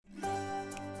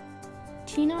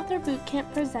Teen Author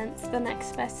Bootcamp presents The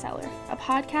Next Bestseller, a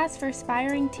podcast for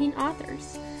aspiring teen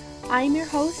authors. I am your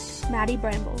host, Maddie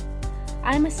Bramble.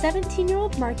 I am a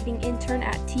 17-year-old marketing intern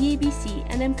at TABC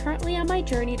and am currently on my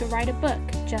journey to write a book,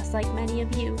 just like many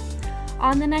of you.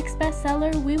 On The Next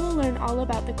Bestseller, we will learn all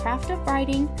about the craft of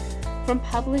writing from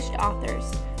published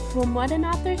authors, from what an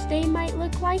author's day might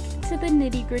look like to the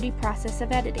nitty-gritty process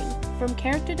of editing, from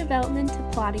character development to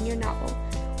plotting your novel.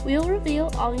 We will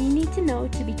reveal all you need to know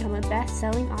to become a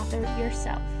best-selling author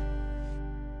yourself.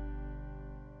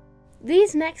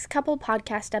 These next couple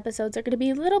podcast episodes are going to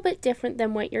be a little bit different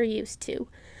than what you're used to.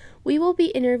 We will be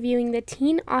interviewing the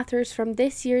teen authors from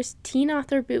this year's Teen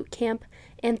Author Bootcamp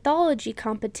Anthology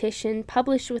competition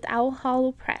published with Owl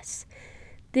Hollow Press.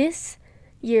 This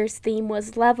year's theme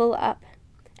was Level Up,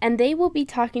 and they will be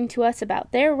talking to us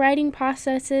about their writing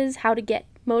processes, how to get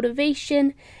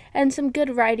motivation, and some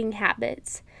good writing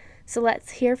habits. So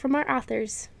let's hear from our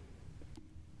authors.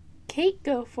 Kate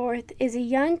Goforth is a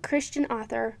young Christian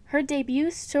author. Her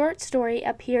debut short story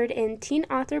appeared in Teen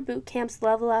Author Bootcamp's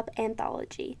Level Up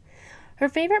Anthology. Her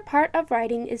favorite part of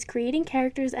writing is creating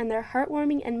characters and their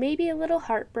heartwarming and maybe a little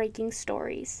heartbreaking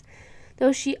stories,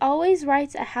 though she always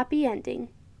writes a happy ending.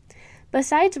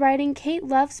 Besides writing, Kate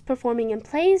loves performing in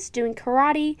plays, doing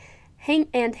karate,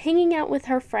 and hanging out with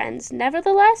her friends.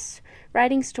 Nevertheless,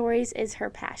 writing stories is her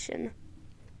passion.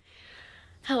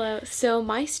 Hello, so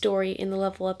my story in the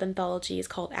Level Up Anthology is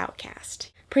called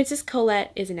Outcast. Princess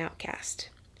Colette is an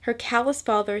outcast. Her callous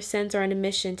father sends her on a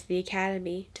mission to the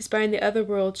academy to spy on the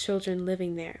otherworld children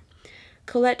living there.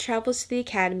 Colette travels to the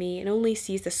academy and only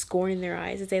sees the scorn in their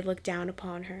eyes as they look down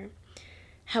upon her.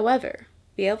 However,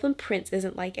 the elven prince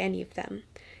isn't like any of them.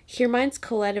 He reminds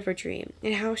Colette of her dream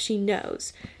and how she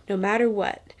knows, no matter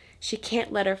what, she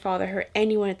can't let her father hurt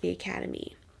anyone at the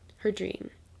academy. Her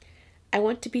dream. I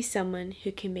want to be someone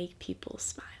who can make people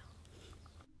smile.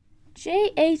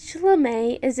 J.H.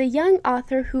 LeMay is a young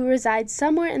author who resides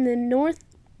somewhere in the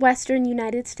northwestern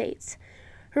United States.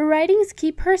 Her writings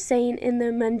keep her sane in the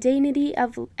mundanity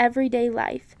of everyday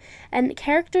life, and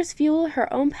characters fuel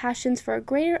her own passions for a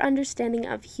greater understanding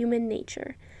of human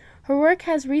nature. Her work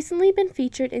has recently been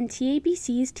featured in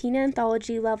TABC's teen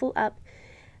anthology Level Up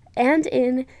and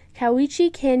in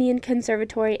Cowiche Canyon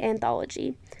Conservatory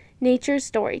Anthology, Nature's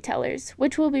Storytellers,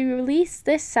 which will be released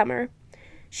this summer.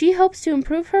 She hopes to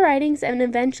improve her writings and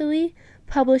eventually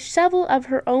publish several of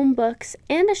her own books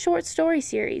and a short story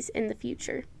series in the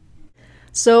future.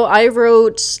 So I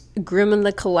wrote Grim and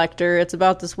the Collector. It's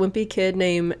about this wimpy kid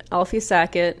named Alfie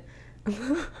Sackett.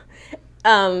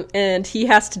 And he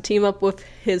has to team up with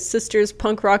his sister's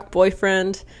punk rock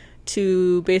boyfriend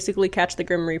to basically catch the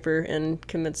Grim Reaper and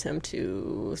convince him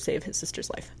to save his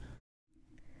sister's life.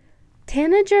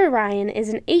 Tanager Ryan is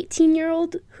an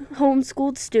 18-year-old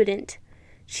homeschooled student.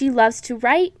 She loves to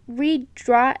write, read,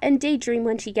 draw, and daydream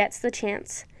when she gets the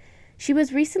chance. She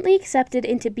was recently accepted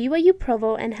into BYU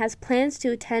Provo and has plans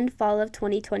to attend fall of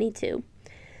 2022.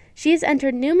 She has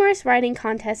entered numerous writing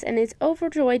contests and is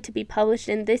overjoyed to be published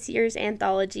in this year's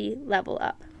anthology, Level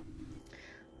Up.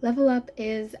 Level Up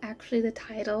is actually the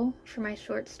title for my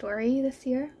short story this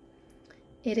year.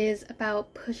 It is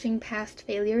about pushing past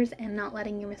failures and not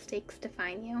letting your mistakes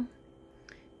define you.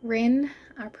 Rin,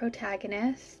 our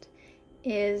protagonist,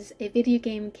 is a video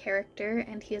game character,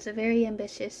 and he is a very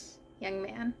ambitious young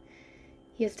man.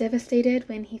 He is devastated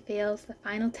when he fails the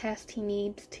final test he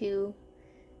needs to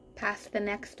pass the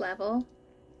next level,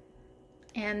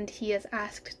 and he is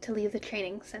asked to leave the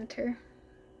training center.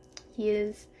 He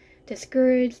is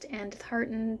discouraged and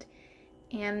disheartened,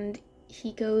 and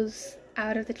he goes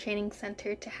out of the training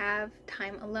center to have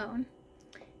time alone.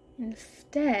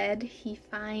 Instead, he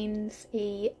finds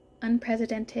a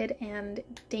unprecedented and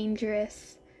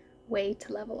dangerous way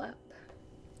to level up.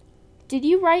 Did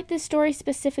you write this story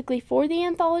specifically for the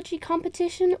anthology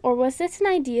competition, or was this an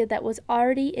idea that was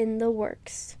already in the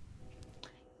works?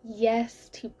 Yes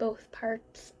to both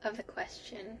parts of the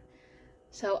question.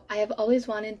 So I have always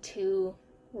wanted to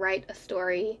write a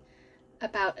story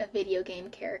about a video game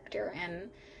character and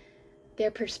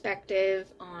their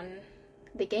perspective on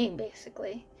the game,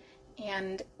 basically.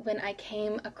 And when I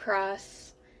came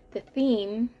across the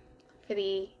theme for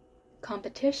the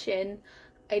competition,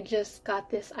 I just got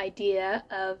this idea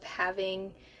of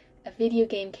having a video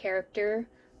game character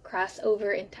cross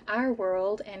over into our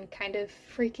world and kind of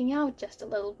freaking out just a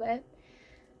little bit.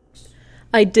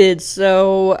 I did.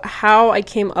 So how I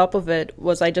came up with it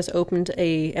was I just opened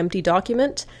a empty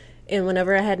document, and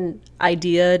whenever I had an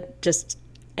idea, just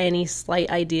any slight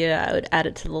idea, I would add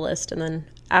it to the list, and then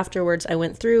afterwards I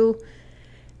went through,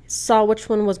 saw which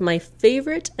one was my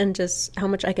favorite and just how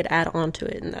much I could add on to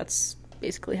it, and that's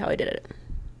basically how I did it.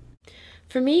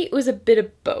 For me, it was a bit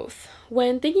of both.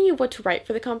 When thinking of what to write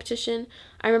for the competition,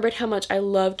 I remembered how much I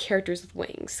love characters with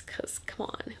wings, because come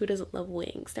on, who doesn't love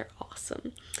wings? They're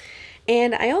awesome.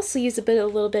 And I also used a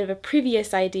little bit of a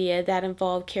previous idea that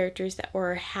involved characters that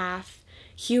were half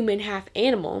human, half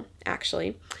animal,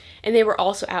 actually. And they were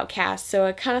also outcasts, so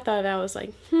I kind of thought I was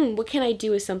like, what can I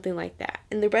do with something like that?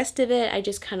 And the rest of it, I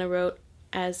just kind of wrote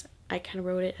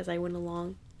it as I went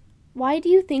along. Why do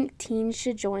you think teens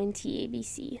should join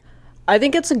TABC? I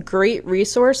think it's a great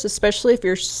resource, especially if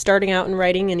you're starting out in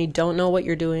writing and you don't know what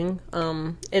you're doing.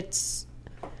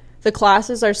 The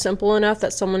classes are simple enough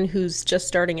that someone who's just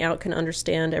starting out can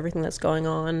understand everything that's going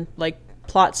on, like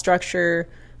plot structure,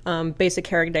 basic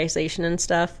characterization and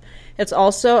stuff. It's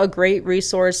also a great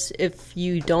resource if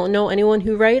you don't know anyone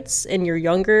who writes and you're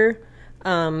younger,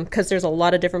 because there's a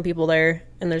lot of different people there,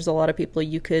 and there's a lot of people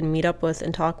you could meet up with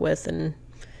and talk with and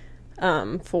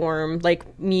form.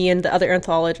 Like me and the other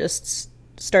anthologists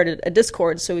started a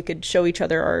Discord so we could show each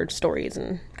other our stories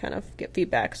and kind of get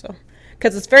feedback. So,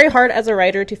 because it's very hard as a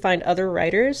writer to find other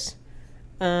writers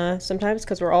sometimes,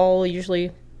 because we're all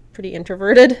usually pretty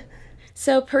introverted.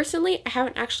 So personally, I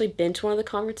haven't actually been to one of the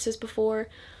conferences before,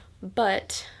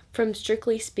 but from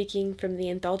strictly speaking from the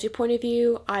anthology point of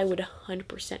view, I would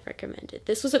 100% recommend it.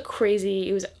 This was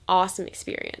it was an awesome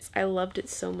experience. I loved it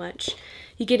so much.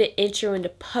 You get an intro into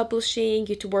publishing, you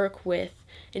get to work with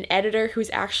an editor who's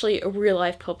actually a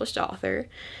real-life published author,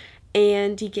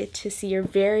 and you get to see your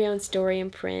very own story in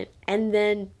print, and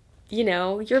then,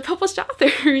 you're a published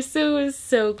author, so it was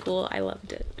so cool. I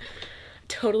loved it.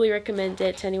 Totally recommend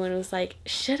it to anyone who's like,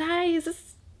 should I? Is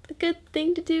this a good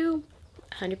thing to do?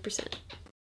 100%.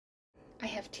 I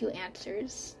have two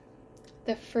answers.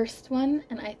 The first one,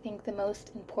 and I think the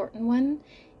most important one,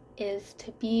 is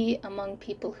to be among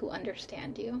people who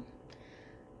understand you.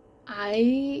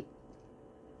 I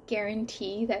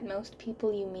guarantee that most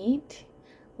people you meet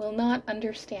will not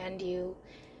understand you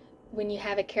when you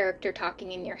have a character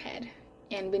talking in your head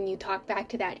and when you talk back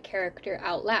to that character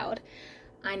out loud.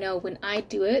 I know when I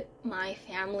do it, my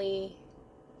family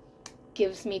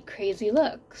gives me crazy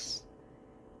looks.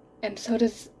 And so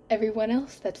does everyone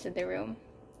else that's in the room.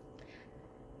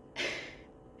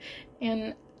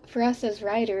 And for us as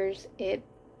writers,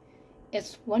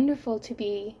 it's wonderful to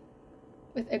be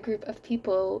with a group of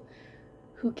people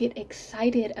who get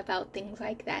excited about things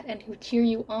like that and who cheer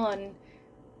you on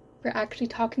for actually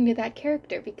talking to that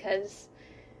character, because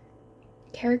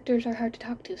characters are hard to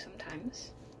talk to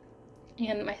sometimes.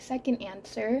 And my second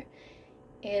answer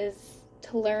is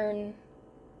to learn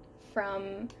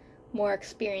from more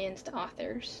experienced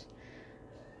authors.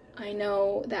 I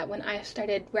know that when I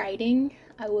started writing,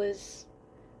 I was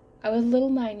a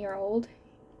little 9-year-old,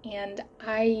 and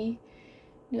I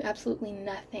knew absolutely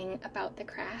nothing about the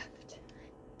craft.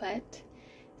 But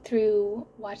through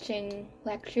watching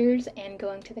lectures and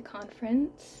going to the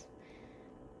conference,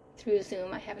 through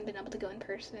Zoom, I haven't been able to go in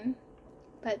person,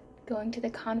 but going to the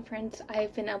conference,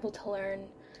 I've been able to learn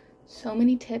so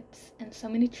many tips and so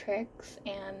many tricks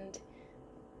and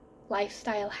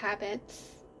lifestyle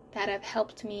habits that have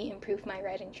helped me improve my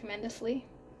writing tremendously.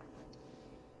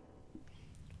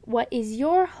 What is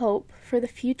your hope for the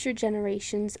future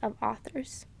generations of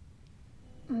authors?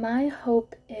 My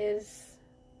hope is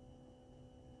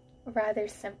rather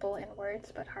simple in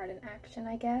words but hard in action,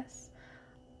 I guess.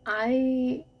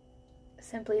 I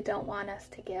simply don't want us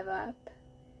to give up,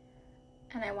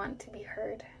 and I want to be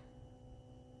heard.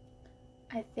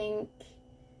 I think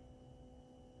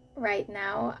right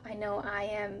now, I know I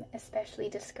am especially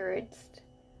discouraged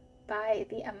by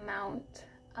the amount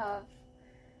of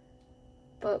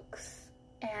books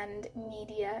and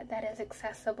media that is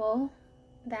accessible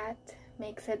that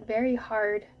makes it very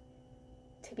hard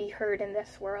to be heard in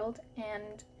this world,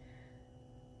 and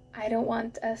I don't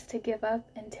want us to give up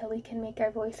until we can make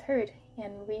our voice heard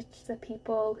and reach the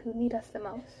people who need us the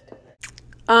most.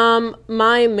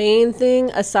 My main thing,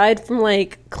 aside from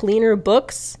like cleaner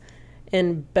books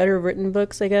and better written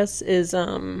books, I guess, is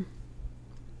to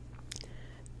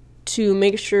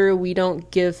make sure we don't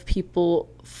give people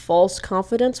false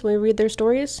confidence when we read their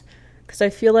stories. Because I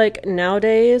feel like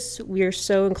nowadays we are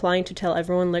so inclined to tell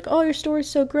everyone like, oh, your story's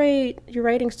so great, your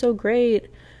writing's so great,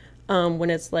 when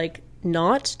it's like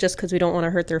not, just because we don't want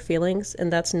to hurt their feelings.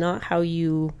 And that's not how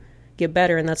you get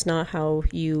better, and that's not how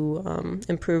you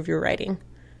improve your writing.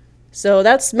 So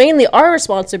that's mainly our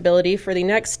responsibility for the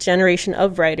next generation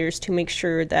of writers, to make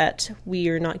sure that we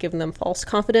are not giving them false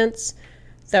confidence,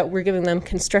 that we're giving them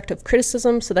constructive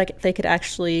criticism so that they could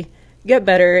actually get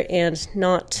better and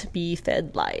not be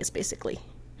fed lies, basically.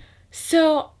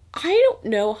 So I don't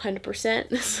know 100%.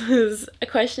 This is a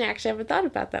question I actually haven't thought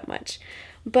about that much.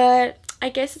 But I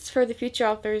guess it's for the future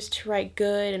authors to write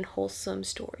good and wholesome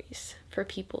stories for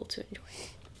people to enjoy.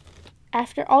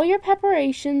 After all your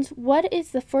preparations, what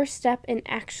is the first step in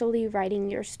actually writing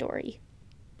your story?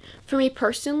 For me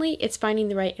personally, it's finding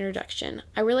the right introduction.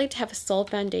 I really like to have a solid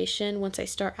foundation once I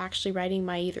start actually writing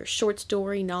my either short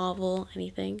story, novel,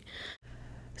 anything.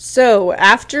 So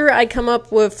after I come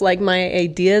up with like my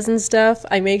ideas and stuff,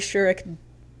 I make sure it can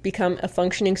become a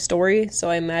functioning story. So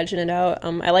I imagine it out.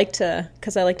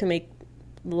 Because I like to make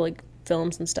like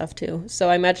films and stuff too. So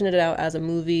I imagine it out as a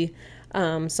movie.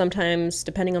 Sometimes,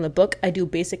 depending on the book, I do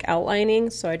basic outlining.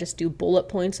 So I just do bullet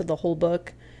points of the whole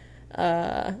book.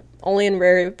 Only in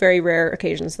very rare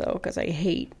occasions though, because I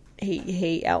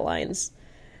hate outlines.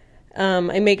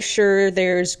 I make sure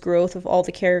there's growth of all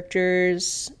the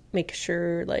characters. Make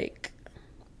sure like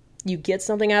you get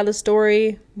something out of the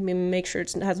story. Make sure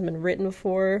it hasn't been written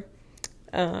before.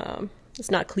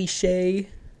 It's not cliche.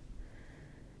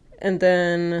 And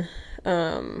then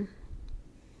I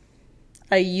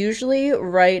usually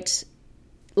write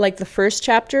like the first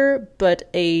chapter,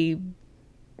 but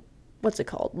what's it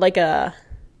called? Like a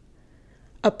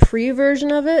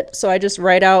pre-version of it. So I just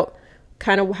write out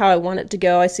kind of how I want it to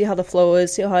go. I see how the flow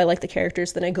is, see how I like the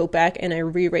characters, then I go back and I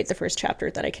rewrite the first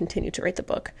chapter, then I continue to write the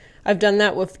book. I've done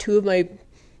that with 2 of my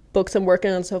books I'm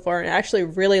working on so far, and I actually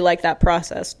really like that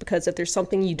process, because if there's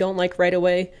something you don't like right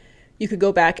away, you could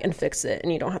go back and fix it,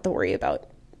 and you don't have to worry about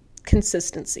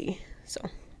consistency. So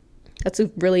that's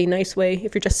a really nice way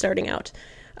if you're just starting out.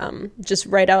 Just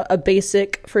write out a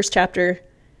basic first chapter,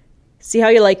 see how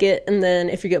you like it, and then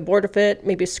if you get bored of it,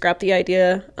 maybe scrap the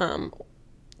idea.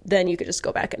 Then you could just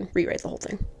go back and rewrite the whole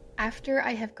thing. After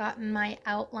I have gotten my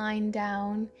outline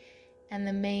down and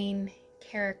the main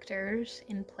characters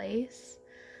in place,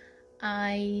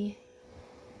 I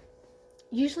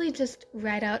usually just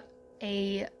write out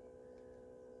a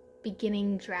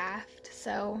beginning draft.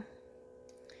 So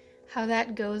how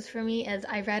that goes for me is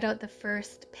I write out the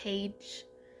first page,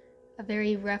 a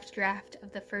very rough draft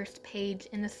of the first page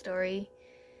in the story,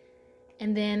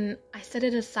 and then I set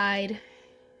it aside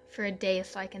for a day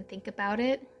so I can think about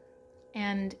it.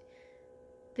 And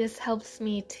this helps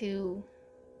me to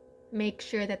make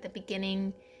sure that the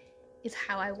beginning is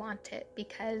how I want it,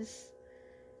 because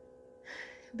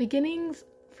beginnings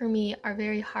for me are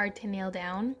very hard to nail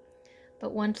down,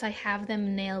 but once I have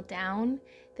them nailed down,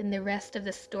 then the rest of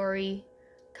the story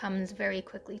comes very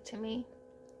quickly to me.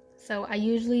 So I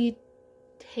usually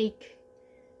take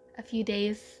a few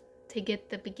days to get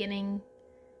the beginning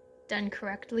done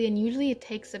correctly, and usually it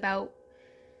takes about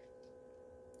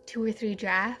 2 or 3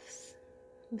 drafts,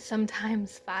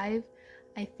 sometimes 5.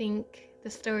 I think the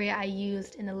story I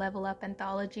used in the Level Up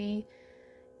Anthology,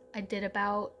 I did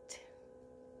about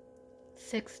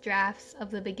 6 drafts of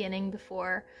the beginning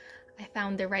before I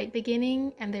found the right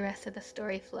beginning, and the rest of the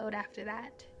story flowed after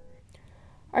that.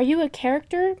 Are you a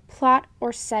character, plot,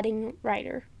 or setting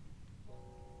writer?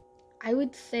 I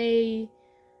would say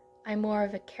I'm more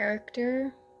of a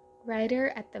character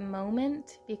writer at the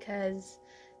moment, because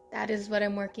that is what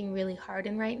I'm working really hard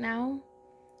in right now.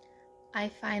 I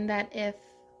find that if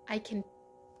I can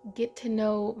get to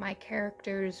know my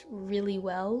characters really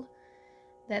well,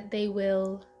 that they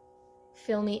will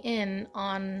fill me in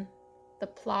on the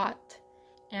plot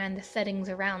and the settings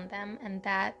around them, and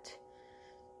that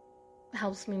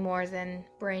helps me more than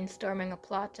brainstorming a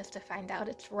plot just to find out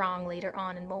it's wrong later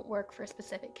on and won't work for a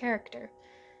specific character.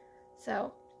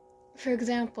 So, for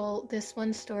example, this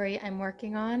one story I'm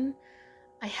working on,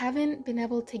 I haven't been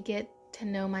able to get to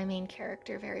know my main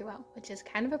character very well, which is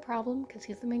kind of a problem because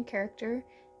he's the main character,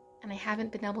 and I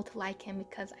haven't been able to like him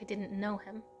because I didn't know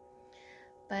him.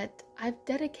 But I've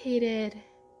dedicated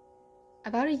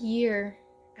about a year,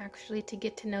 actually, to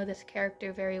get to know this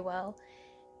character very well,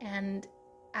 and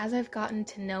as I've gotten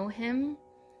to know him,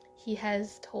 he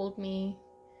has told me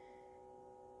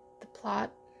the plot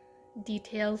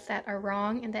details that are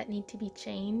wrong and that need to be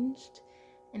changed,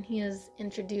 and he has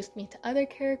introduced me to other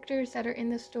characters that are in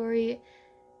the story,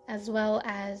 as well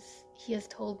as he has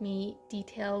told me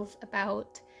details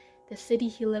about the city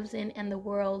he lives in and the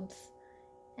worlds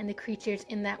and the creatures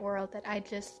in that world that I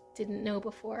just didn't know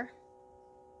before.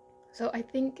 So I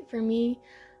think for me,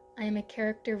 I am a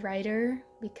character writer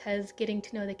because getting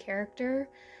to know the character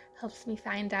helps me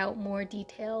find out more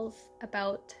details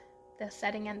about the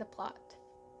setting and the plot.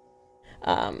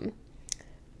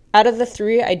 Out of the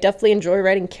 3, I definitely enjoy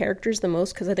writing characters the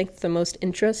most because I think it's the most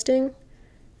interesting.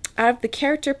 Out of the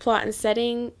character, plot, and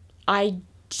setting, I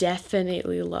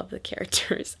definitely love the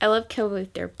characters. I love coming up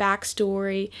with their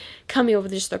backstory, coming up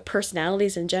with just their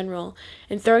personalities in general,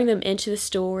 and throwing them into the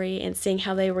story and seeing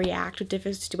how they react with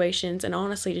different situations, and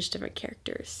honestly, just different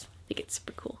characters. I think it's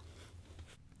super cool.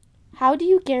 How do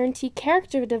you guarantee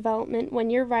character development when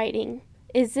you're writing?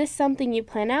 Is this something you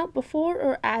plan out before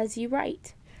or as you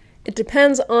write? It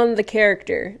depends on the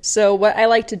character. So what I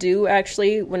like to do,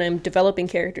 actually, when I'm developing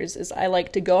characters is I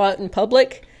like to go out in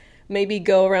public, maybe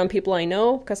go around people I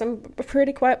know, because I'm a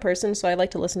pretty quiet person, so I like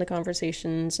to listen to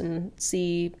conversations and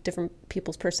see different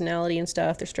people's personality and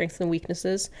stuff, their strengths and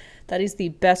weaknesses. That is the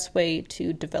best way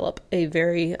to develop a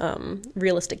very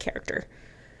realistic character.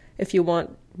 If you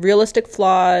want realistic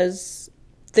flaws,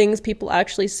 things people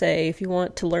actually say, if you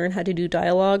want to learn how to do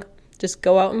dialogue, just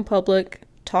go out in public,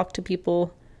 talk to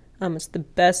people. It's the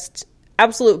best,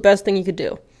 absolute best thing you could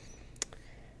do.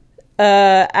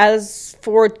 As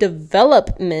for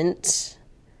development,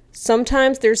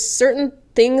 sometimes there's certain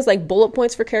things like bullet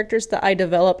points for characters that I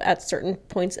develop at certain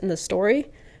points in the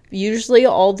story. Usually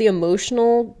all the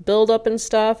emotional build-up and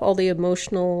stuff, all the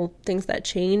emotional things that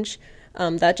change,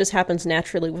 that just happens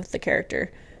naturally with the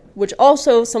character, which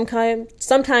also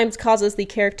sometimes causes the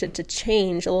character to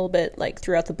change a little bit like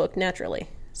throughout the book naturally.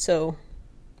 So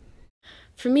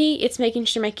for me, it's making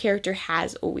sure my character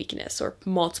has a weakness or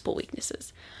multiple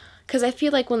weaknesses. Because I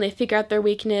feel like when they figure out their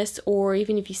weakness, or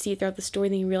even if you see it throughout the story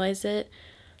and you realize it,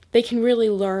 they can really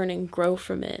learn and grow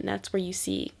from it. And that's where you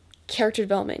see character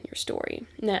development in your story.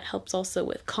 And that helps also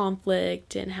with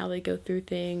conflict and how they go through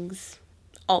things,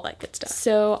 all that good stuff.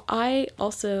 So I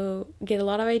also get a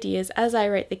lot of ideas as I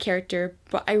write the character,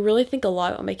 but I really think a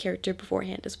lot about my character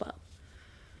beforehand as well.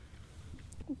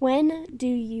 When do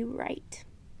you write?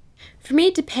 For me,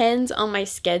 it depends on my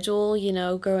schedule.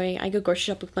 I go grocery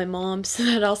shop with my mom, so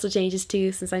that also changes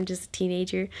too since I'm just a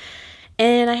teenager.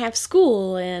 And I have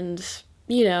school and,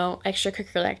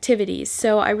 extracurricular activities.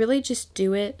 So I really just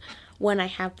do it when I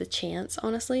have the chance,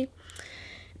 honestly.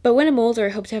 But when I'm older, I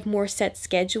hope to have more set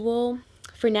schedule.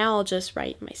 For now, I'll just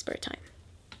write in my spare time.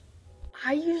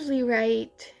 I usually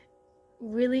write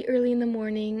really early in the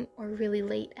morning or really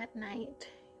late at night.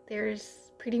 There's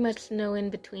pretty much no in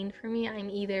between for me. I'm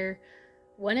either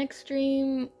one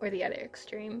extreme or the other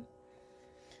extreme.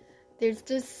 There's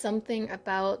just something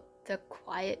about the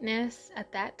quietness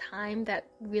at that time that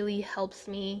really helps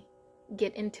me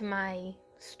get into my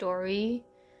story.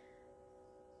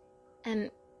 And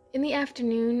in the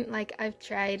afternoon, I've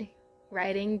tried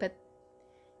writing, but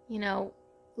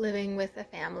living with a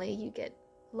family, you get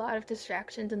a lot of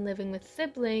distractions, and living with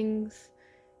siblings,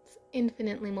 it's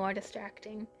infinitely more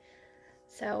distracting.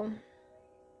 So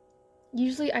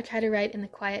usually I try to write in the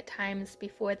quiet times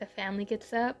before the family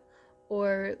gets up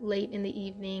or late in the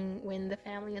evening when the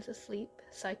family is asleep,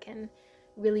 so I can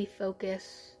really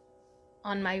focus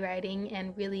on my writing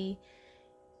and really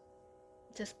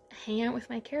just hang out with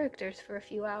my characters for a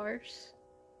few hours.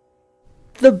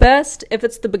 the best, if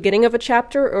it's the beginning of a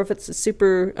chapter or if it's a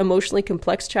super emotionally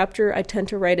complex chapter, I tend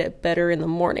to write it better in the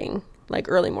morning, like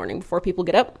early morning before people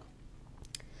get up.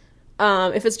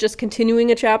 If it's just continuing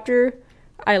a chapter,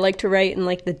 I like to write in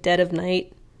like the dead of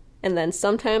night and then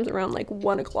sometimes around like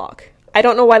 1 o'clock. I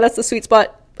don't know why that's the sweet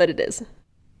spot, but it is.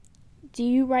 Do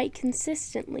you write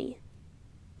consistently?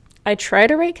 I try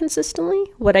to write consistently.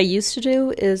 What I used to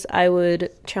do is I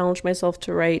would challenge myself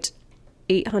to write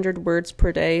 800 words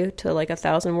per day to like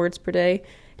 1,000 words per day.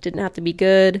 It didn't have to be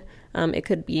good. It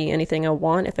could be anything I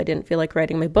want if I didn't feel like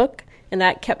writing my book. And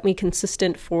that kept me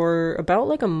consistent for about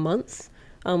like a month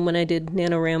when I did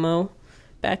NaNoWriMo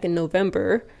back in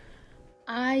November.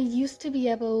 I used to be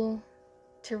able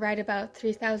to write about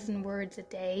 3,000 words a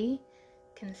day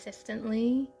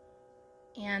consistently,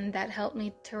 and that helped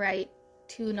me to write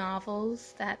 2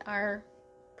 novels that are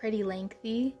pretty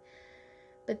lengthy.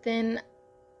 But then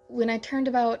when I turned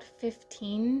about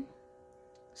 15,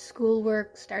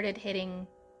 schoolwork started hitting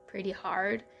pretty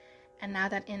hard, and now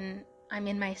that I'm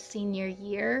in my senior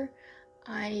year,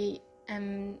 I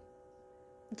am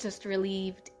just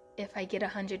relieved if I get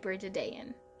 100 words a day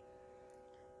in.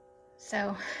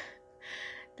 So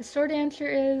the short answer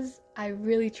is I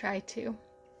really try to.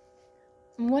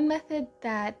 One method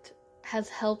that has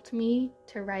helped me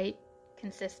to write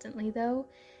consistently, though,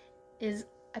 is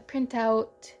I print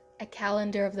out a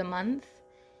calendar of the month,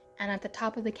 and at the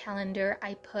top of the calendar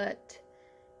I put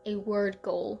a word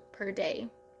goal per day.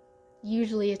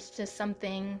 Usually it's just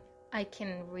something I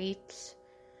can reach,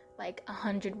 like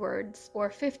 100 words or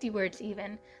 50 words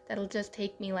even, that'll just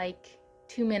take me like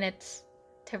 2 minutes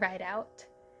to write out.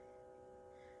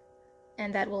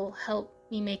 And that will help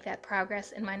me make that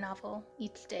progress in my novel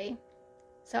each day.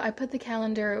 So I put the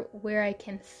calendar where I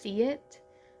can see it,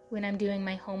 when I'm doing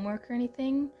my homework or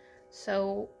anything.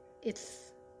 So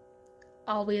it's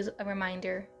always a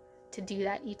reminder to do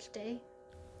that each day.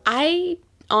 I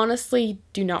honestly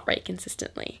do not write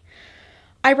consistently.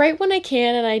 I write when I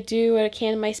can, and I do what I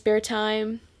can in my spare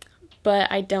time,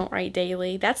 but I don't write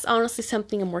daily. That's honestly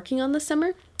something I'm working on this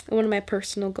summer, and one of my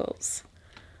personal goals.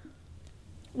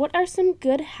 What are some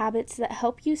good habits that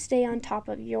help you stay on top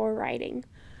of your writing?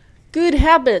 Good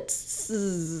habits.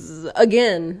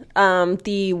 Again,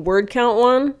 the word count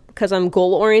one, because I'm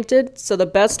goal oriented. So the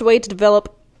best way to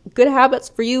develop good habits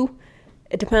for you,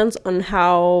 it depends on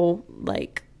how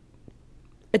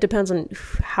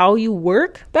you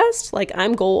work best. Like,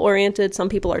 I'm goal oriented. Some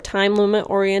people are time limit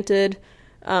oriented,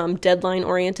 deadline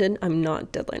oriented. I'm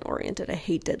not deadline oriented. I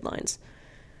hate deadlines.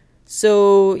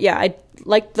 So yeah, I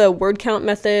like the word count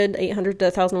method, 800 to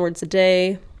 1,000 words a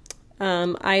day.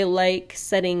 I like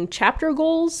setting chapter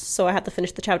goals, so I have to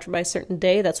finish the chapter by a certain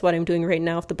day. That's what I'm doing right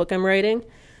now with the book I'm writing.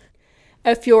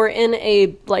 If you're in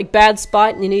a bad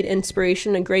spot and you need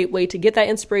inspiration, a great way to get that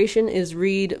inspiration is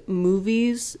read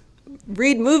movies.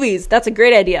 Read movies. That's a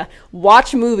great idea.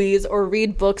 Watch movies or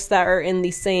read books that are in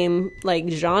the same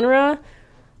genre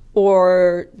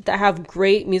or that have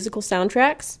great musical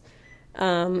soundtracks.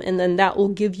 And then that will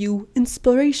give you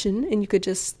inspiration, and you could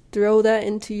just throw that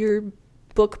into your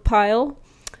book pile.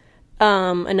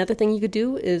 Another thing you could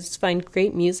do is find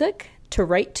great music to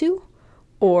write to,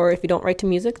 or if you don't write to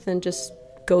music, then just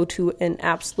go to an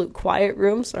absolute quiet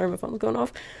room. Sorry, my phone's going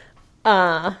off.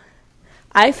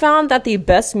 I found that the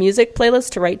best music playlists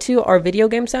to write to are video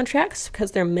game soundtracks,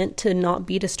 because they're meant to not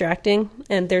be distracting,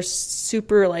 and they're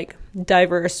super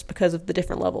diverse because of the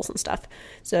different levels and stuff.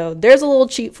 So there's a little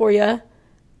cheat for you.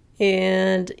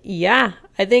 And yeah,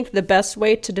 I think the best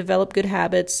way to develop good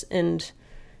habits and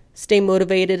stay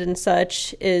motivated and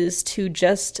such is to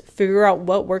just figure out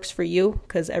what works for you,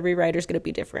 because every writer's going to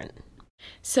be different.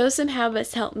 So some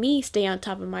habits to help me stay on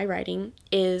top of my writing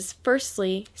is,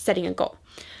 firstly, setting a goal.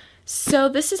 So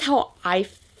this is how I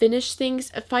finish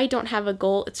things. If I don't have a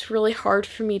goal, it's really hard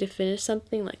for me to finish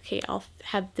something. Okay, I'll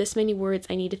have this many words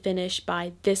I need to finish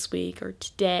by this week or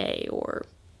today or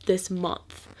this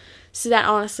month. So that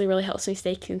honestly really helps me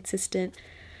stay consistent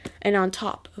and on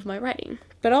top of my writing.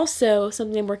 But also,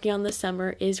 something I'm working on this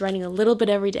summer is writing a little bit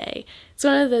every day. It's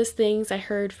one of those things I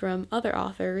heard from other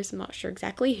authors. I'm not sure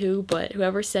exactly who, but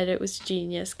whoever said it was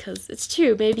genius, because it's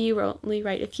true. Maybe you only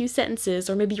write a few sentences,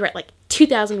 or maybe you write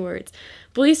 2,000 words,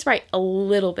 but at least write a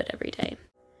little bit every day.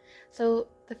 So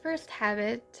the first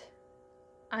habit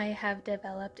I have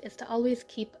developed is to always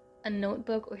keep a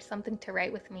notebook or something to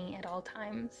write with me at all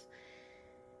times.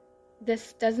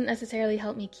 This doesn't necessarily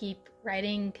help me keep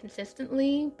writing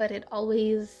consistently, but it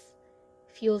always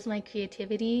fuels my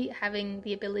creativity, having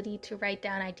the ability to write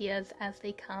down ideas as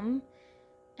they come,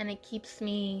 and it keeps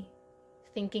me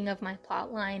thinking of my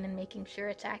plot line and making sure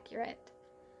it's accurate.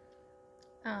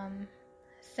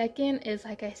 Second is,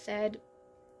 like I said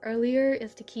earlier,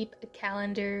 is to keep a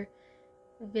calendar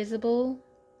visible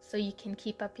so you can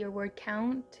keep up your word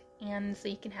count and so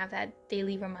you can have that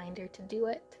daily reminder to do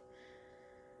it.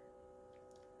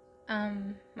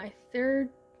 My third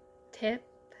tip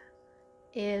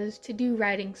is to do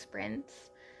writing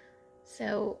sprints.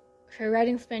 So for a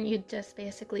writing sprint, you just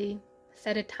basically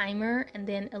set a timer and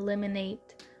then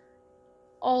eliminate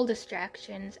all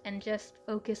distractions and just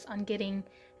focus on getting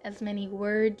as many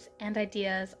words and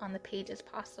ideas on the page as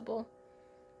possible.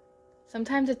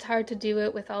 Sometimes it's hard to do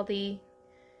it with all the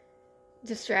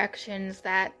distractions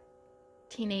that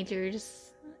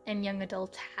teenagers and young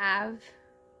adults have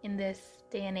in this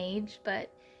day and age, but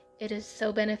it is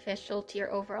so beneficial to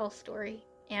your overall story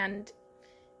and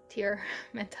to your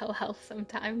mental health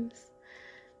sometimes.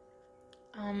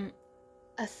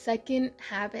 A second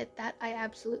habit that I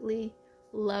absolutely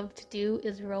love to do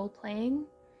is role playing.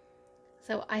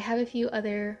 So I have a few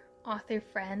other author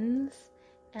friends,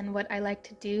 and what I like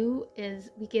to do is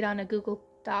we get on a Google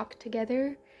Doc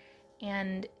together,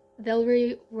 and they'll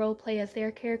role play as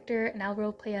their character and I'll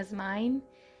role play as mine,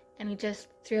 and we just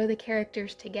throw the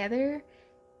characters together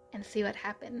and see what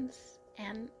happens.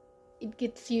 And it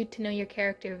gets you to know your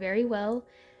character very well,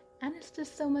 and it's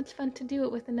just so much fun to do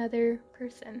it with another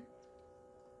person.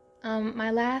 My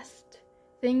last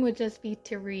thing would just be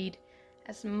to read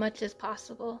as much as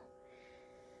possible.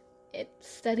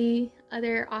 Study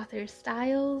other authors'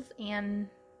 styles and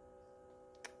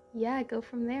go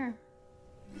from there.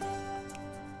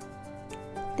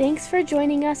 Thanks for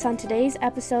joining us on today's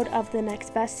episode of The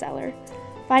Next Bestseller.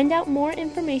 Find out more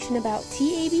information about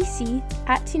TABC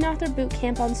at Teen Author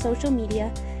Bootcamp on social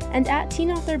media and at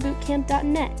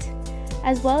teenauthorbootcamp.net.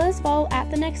 as well as follow at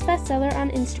The Next Bestseller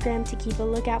on Instagram to keep a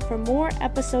lookout for more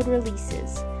episode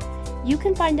releases. You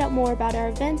can find out more about our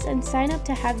events and sign up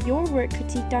to have your work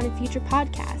critiqued on a future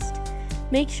podcast.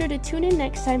 Make sure to tune in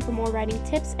next time for more writing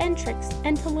tips and tricks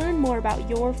and to learn more about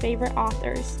your favorite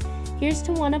authors. Here's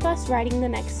to one of us writing the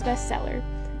next bestseller.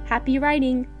 Happy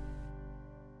writing!